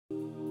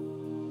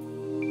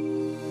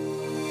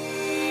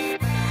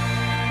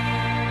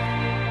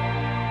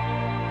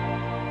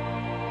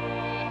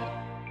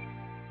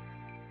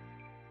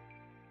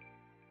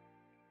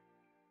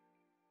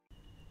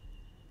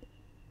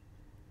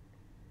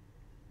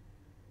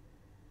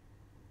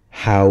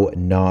How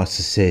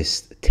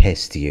narcissists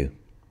test you.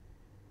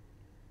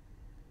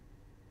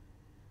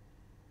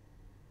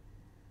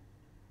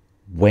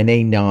 When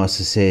a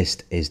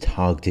narcissist is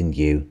targeting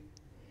you,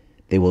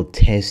 they will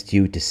test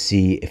you to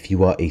see if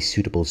you are a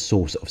suitable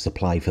source of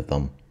supply for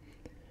them.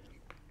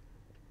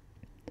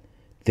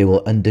 They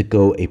will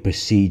undergo a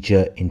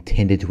procedure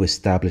intended to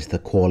establish the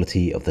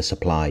quality of the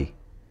supply.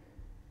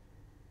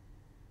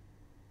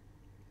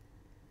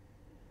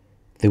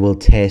 They will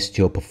test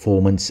your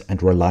performance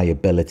and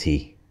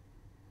reliability.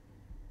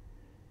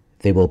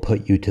 They will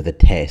put you to the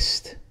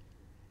test.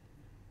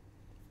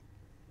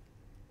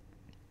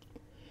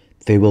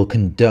 They will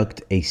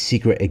conduct a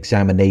secret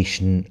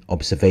examination,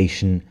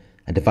 observation,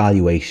 and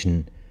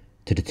evaluation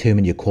to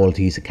determine your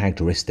qualities and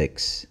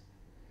characteristics,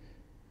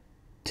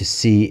 to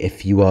see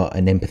if you are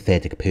an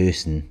empathetic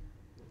person,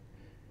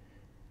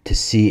 to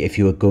see if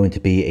you are going to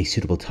be a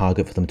suitable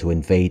target for them to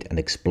invade and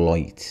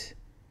exploit.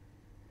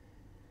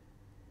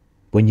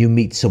 When you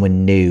meet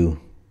someone new,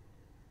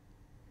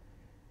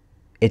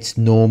 it's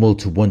normal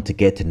to want to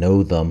get to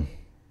know them.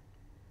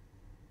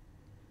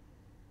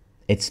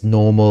 It's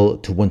normal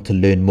to want to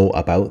learn more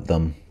about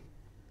them.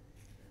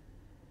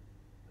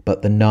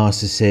 But the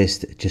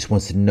narcissist just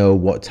wants to know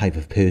what type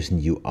of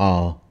person you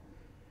are,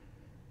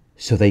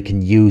 so they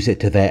can use it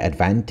to their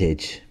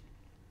advantage,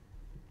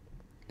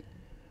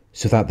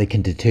 so that they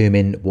can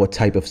determine what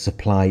type of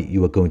supply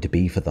you are going to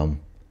be for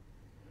them.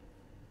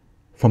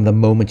 From the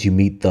moment you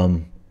meet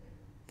them,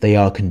 they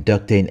are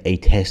conducting a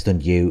test on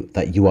you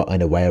that you are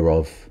unaware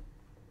of,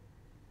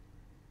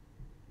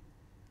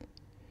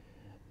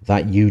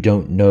 that you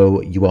don't know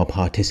you are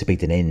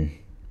participating in.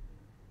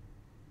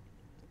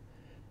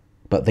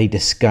 But they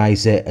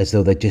disguise it as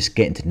though they're just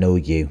getting to know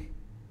you,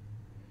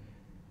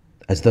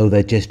 as though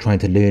they're just trying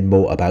to learn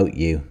more about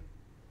you.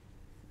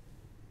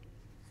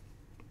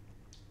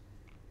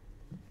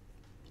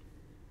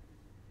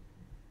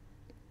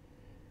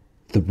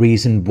 The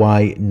reason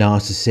why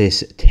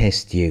narcissists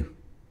test you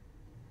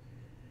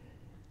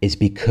is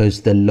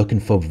because they're looking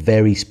for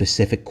very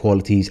specific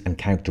qualities and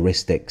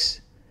characteristics.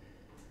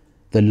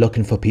 They're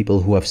looking for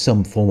people who have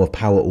some form of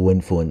power or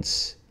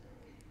influence,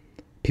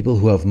 people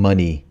who have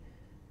money,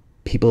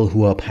 people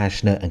who are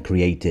passionate and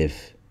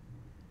creative.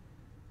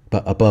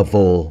 But above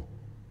all,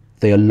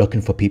 they are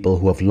looking for people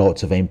who have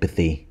lots of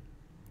empathy.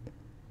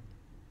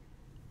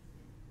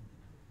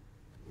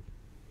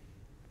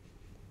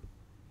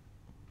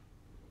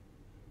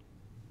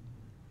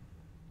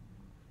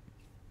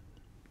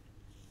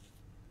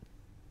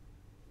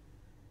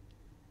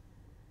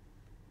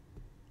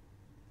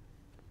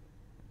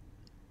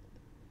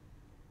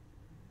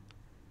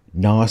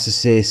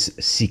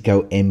 Narcissists seek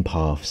out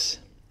empaths,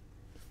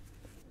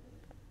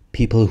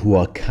 people who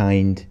are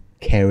kind,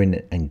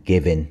 caring, and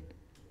giving.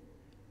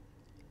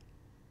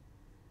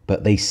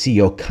 But they see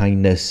your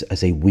kindness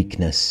as a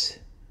weakness.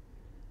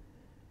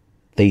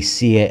 They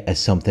see it as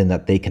something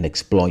that they can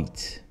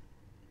exploit.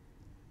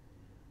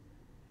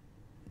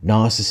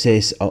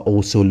 Narcissists are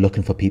also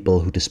looking for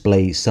people who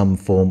display some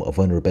form of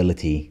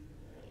vulnerability.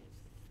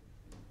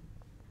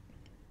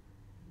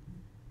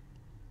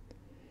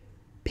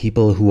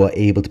 People who are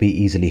able to be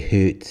easily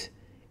hurt,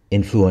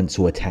 influenced,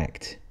 or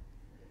attacked.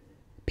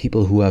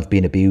 People who have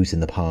been abused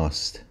in the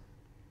past.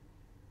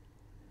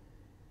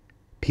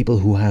 People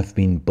who have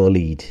been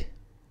bullied.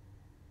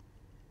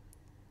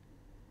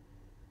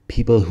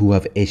 People who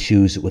have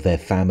issues with their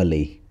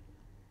family.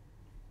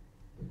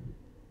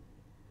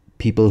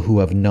 People who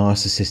have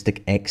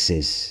narcissistic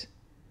exes.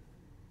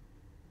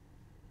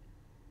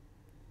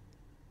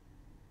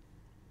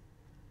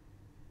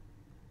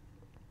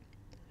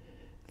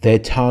 They're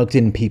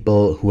targeting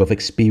people who have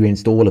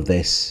experienced all of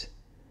this,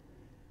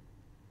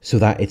 so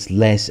that it's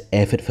less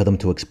effort for them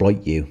to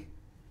exploit you.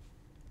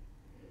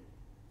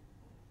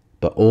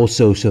 But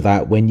also so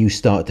that when you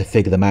start to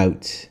figure them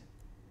out,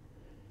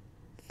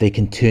 they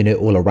can turn it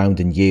all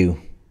around on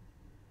you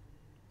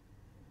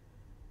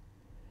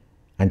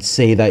and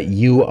say that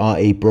you are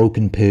a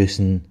broken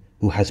person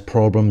who has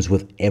problems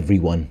with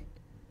everyone.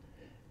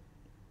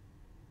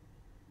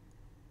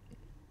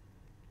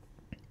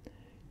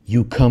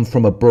 You come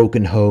from a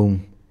broken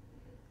home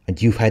and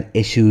you've had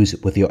issues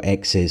with your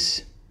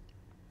exes,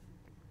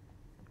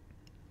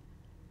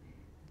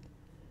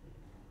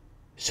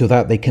 so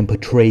that they can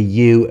portray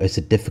you as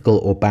a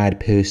difficult or bad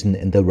person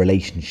in the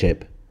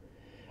relationship,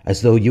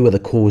 as though you are the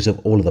cause of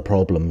all of the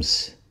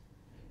problems,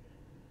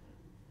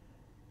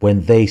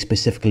 when they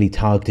specifically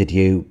targeted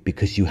you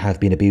because you have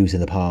been abused in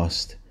the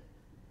past,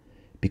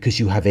 because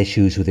you have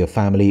issues with your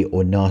family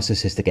or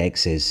narcissistic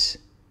exes.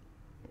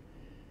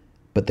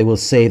 But they will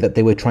say that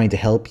they were trying to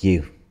help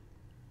you,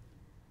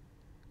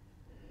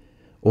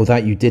 or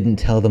that you didn't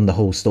tell them the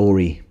whole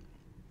story.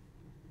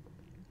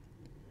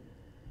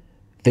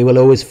 They will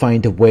always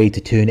find a way to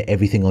turn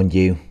everything on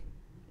you,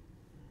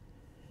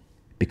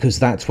 because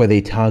that's why they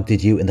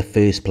targeted you in the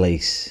first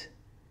place.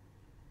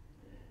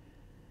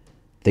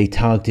 They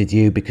targeted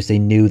you because they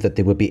knew that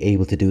they would be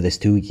able to do this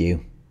to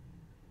you.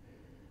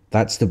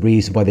 That's the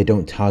reason why they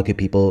don't target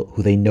people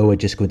who they know are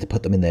just going to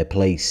put them in their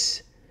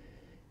place,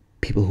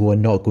 people who are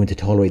not going to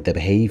tolerate their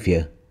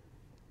behavior.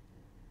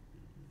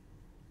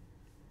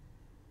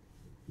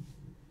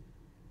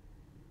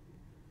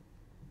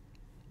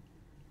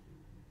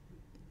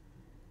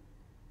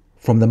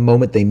 From the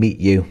moment they meet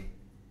you,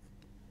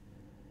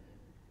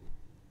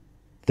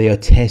 they are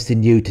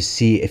testing you to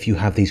see if you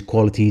have these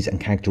qualities and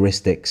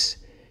characteristics,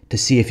 to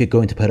see if you're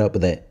going to put up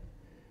with it,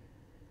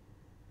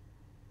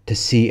 to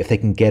see if they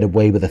can get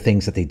away with the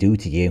things that they do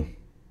to you.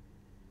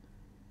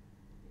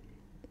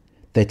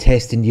 They're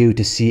testing you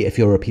to see if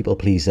you're a people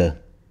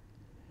pleaser,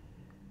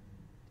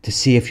 to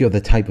see if you're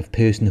the type of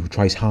person who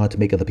tries hard to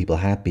make other people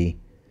happy,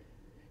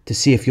 to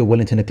see if you're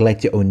willing to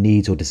neglect your own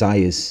needs or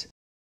desires,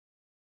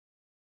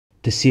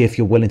 to see if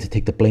you're willing to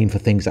take the blame for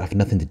things that have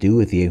nothing to do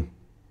with you.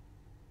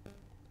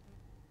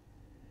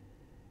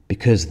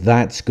 Because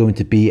that's going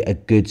to be a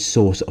good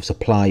source of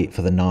supply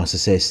for the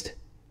narcissist.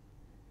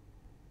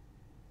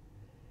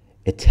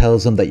 It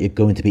tells them that you're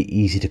going to be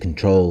easy to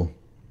control.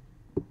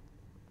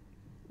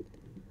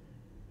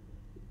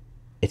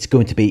 It's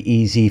going to be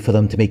easy for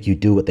them to make you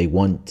do what they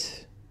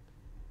want.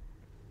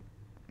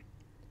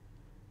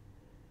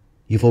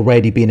 You've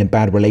already been in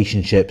bad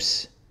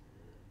relationships,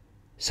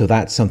 so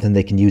that's something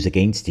they can use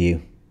against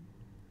you.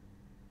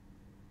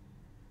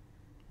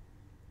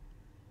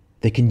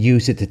 They can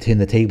use it to turn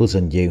the tables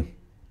on you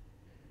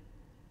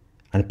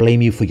and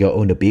blame you for your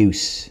own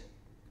abuse.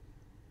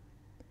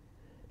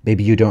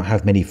 Maybe you don't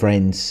have many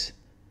friends.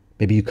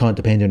 Maybe you can't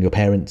depend on your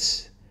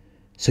parents,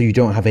 so you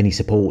don't have any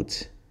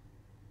support.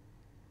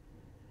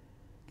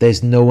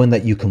 There's no one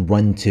that you can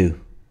run to.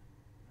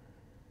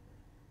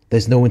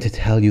 There's no one to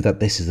tell you that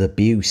this is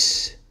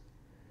abuse.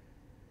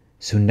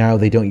 So now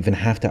they don't even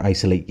have to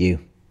isolate you.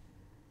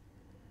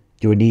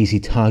 You're an easy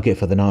target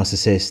for the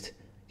narcissist.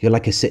 You're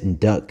like a sitting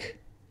duck.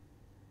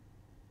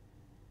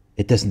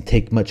 It doesn't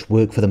take much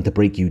work for them to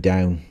break you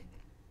down.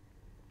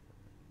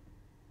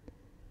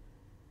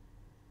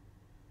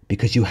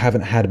 Because you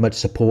haven't had much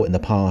support in the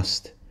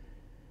past,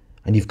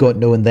 and you've got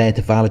no one there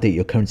to validate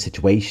your current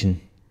situation.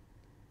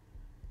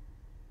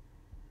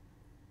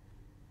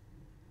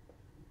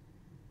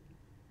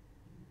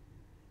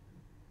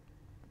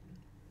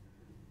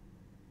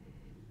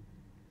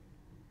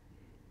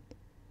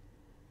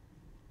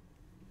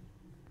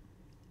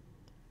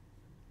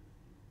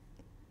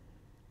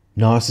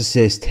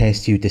 Narcissists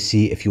test you to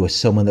see if you are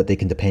someone that they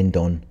can depend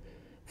on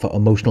for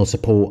emotional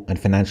support and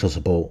financial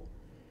support.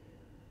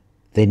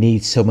 They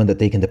need someone that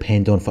they can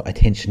depend on for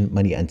attention,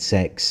 money, and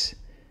sex.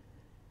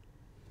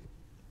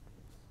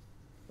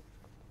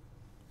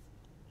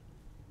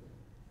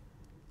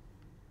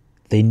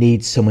 They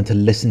need someone to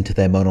listen to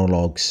their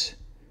monologues.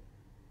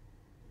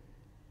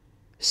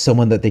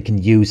 Someone that they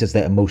can use as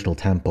their emotional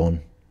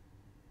tampon.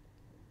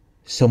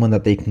 Someone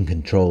that they can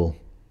control.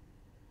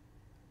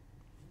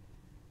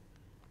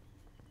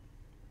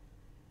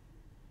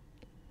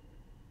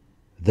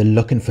 They're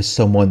looking for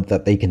someone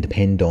that they can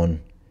depend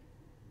on.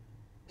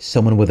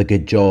 Someone with a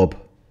good job.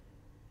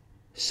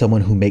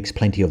 Someone who makes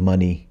plenty of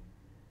money.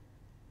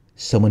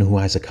 Someone who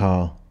has a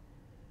car.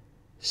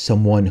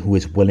 Someone who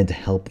is willing to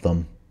help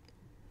them.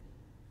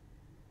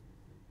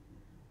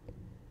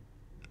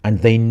 And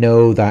they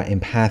know that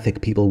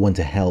empathic people want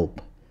to help.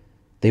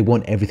 They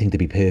want everything to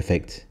be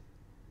perfect.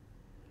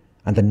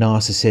 And the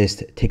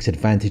narcissist takes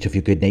advantage of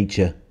your good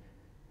nature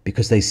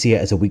because they see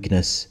it as a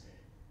weakness.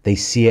 They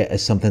see it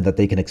as something that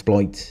they can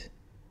exploit.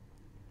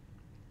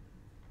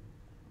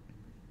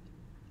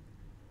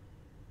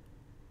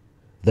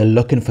 They're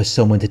looking for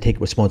someone to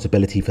take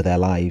responsibility for their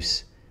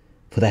lives,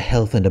 for their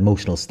health and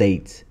emotional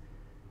state,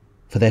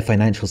 for their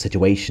financial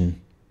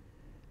situation.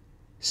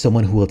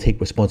 Someone who will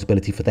take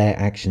responsibility for their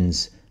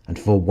actions and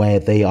for where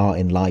they are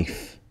in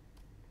life.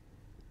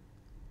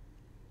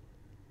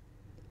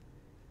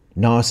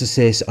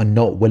 Narcissists are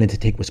not willing to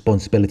take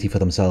responsibility for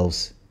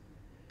themselves.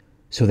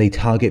 So they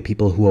target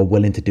people who are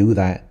willing to do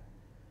that.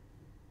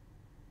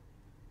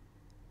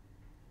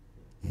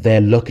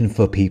 They're looking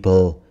for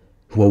people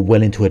who are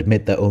willing to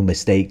admit their own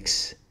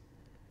mistakes.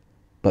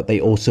 But they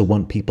also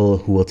want people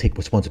who will take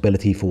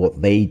responsibility for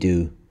what they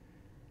do.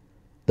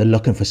 They're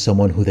looking for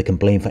someone who they can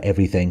blame for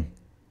everything.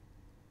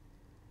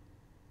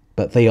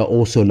 But they are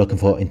also looking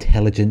for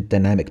intelligent,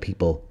 dynamic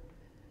people.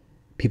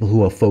 People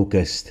who are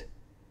focused.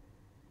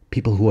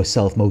 People who are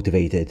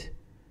self-motivated.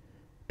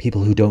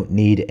 People who don't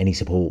need any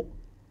support.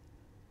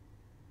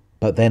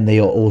 But then they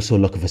are also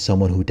looking for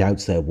someone who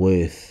doubts their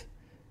worth.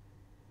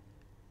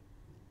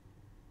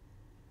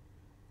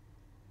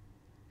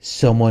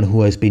 Someone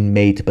who has been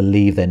made to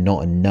believe they're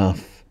not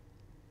enough.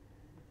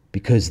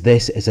 Because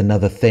this is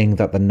another thing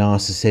that the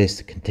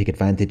narcissist can take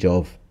advantage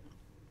of.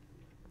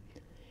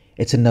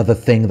 It's another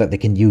thing that they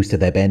can use to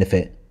their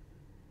benefit.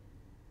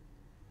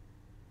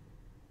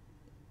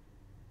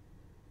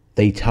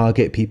 They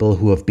target people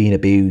who have been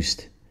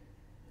abused.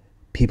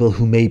 People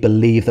who may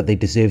believe that they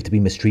deserve to be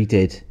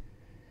mistreated.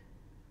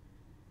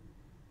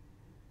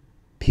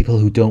 People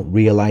who don't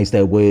realize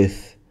their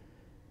worth.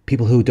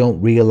 People who don't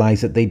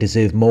realize that they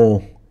deserve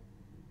more.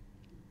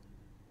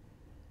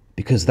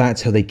 Because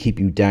that's how they keep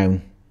you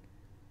down.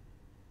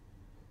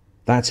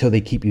 That's how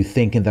they keep you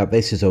thinking that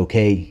this is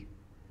okay,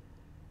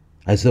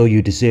 as though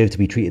you deserve to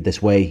be treated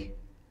this way,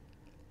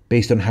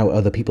 based on how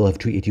other people have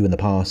treated you in the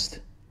past.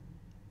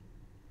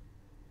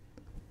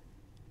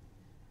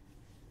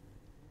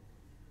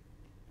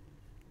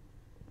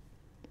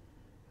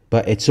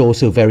 But it's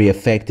also very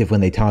effective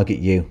when they target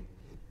you,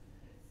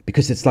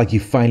 because it's like you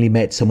finally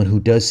met someone who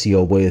does see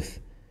your worth,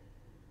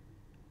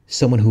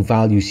 someone who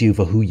values you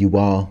for who you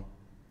are.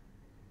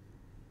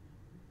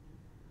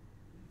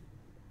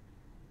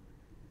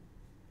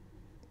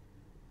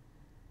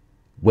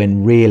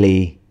 When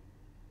really,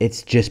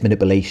 it's just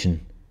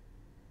manipulation.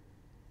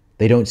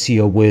 They don't see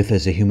your worth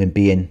as a human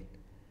being.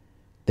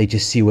 They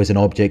just see you as an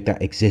object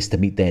that exists to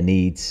meet their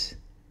needs.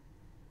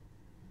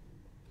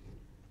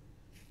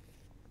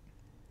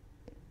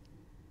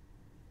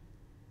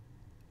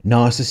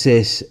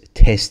 Narcissists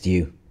test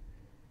you.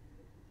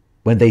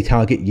 When they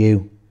target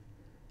you,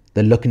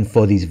 they're looking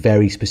for these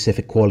very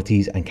specific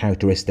qualities and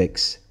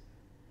characteristics,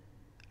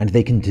 and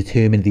they can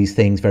determine these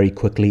things very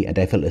quickly and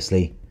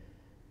effortlessly.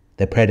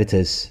 They're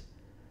predators.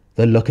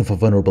 They're looking for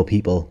vulnerable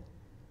people.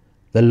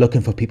 They're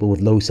looking for people with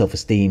low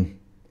self-esteem.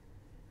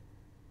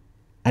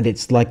 And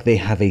it's like they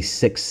have a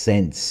sixth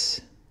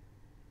sense.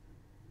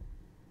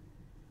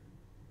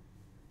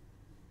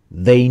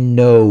 They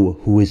know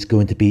who is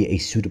going to be a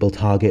suitable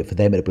target for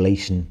their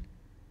manipulation.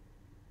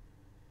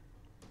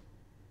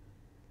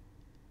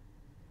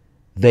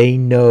 They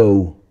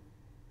know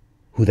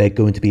who they're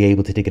going to be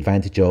able to take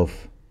advantage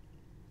of.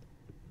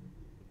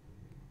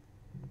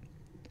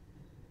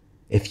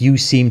 If you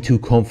seem too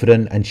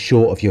confident and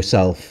sure of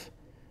yourself,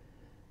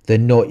 they're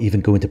not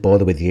even going to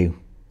bother with you.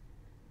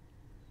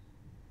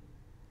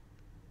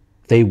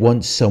 They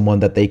want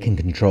someone that they can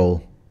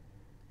control.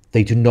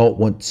 They do not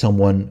want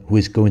someone who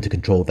is going to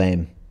control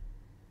them.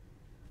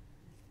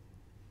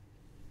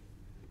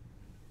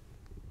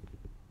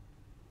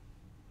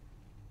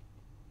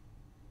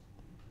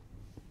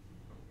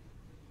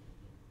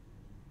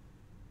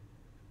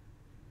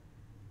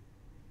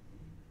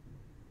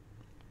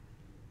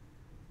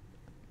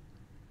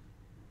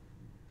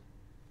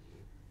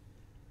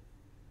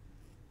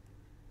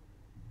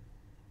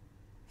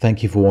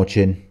 Thank you for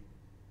watching.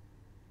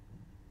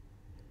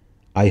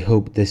 I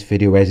hope this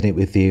video resonated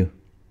with you.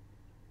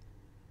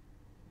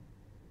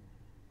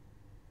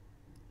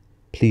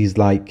 Please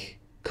like,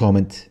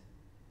 comment,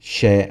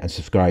 share and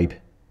subscribe.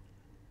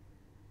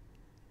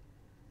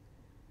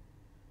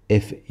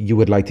 If you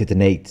would like to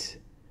donate,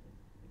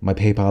 my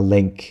PayPal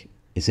link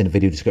is in the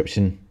video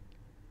description.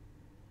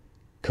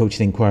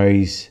 Coaching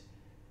inquiries,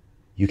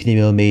 you can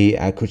email me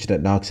at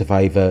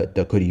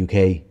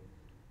coaching@narcsurvivor.co.uk.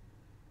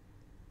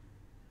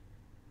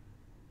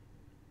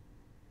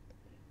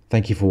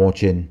 Thank you for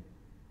watching,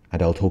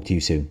 and I'll talk to you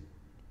soon.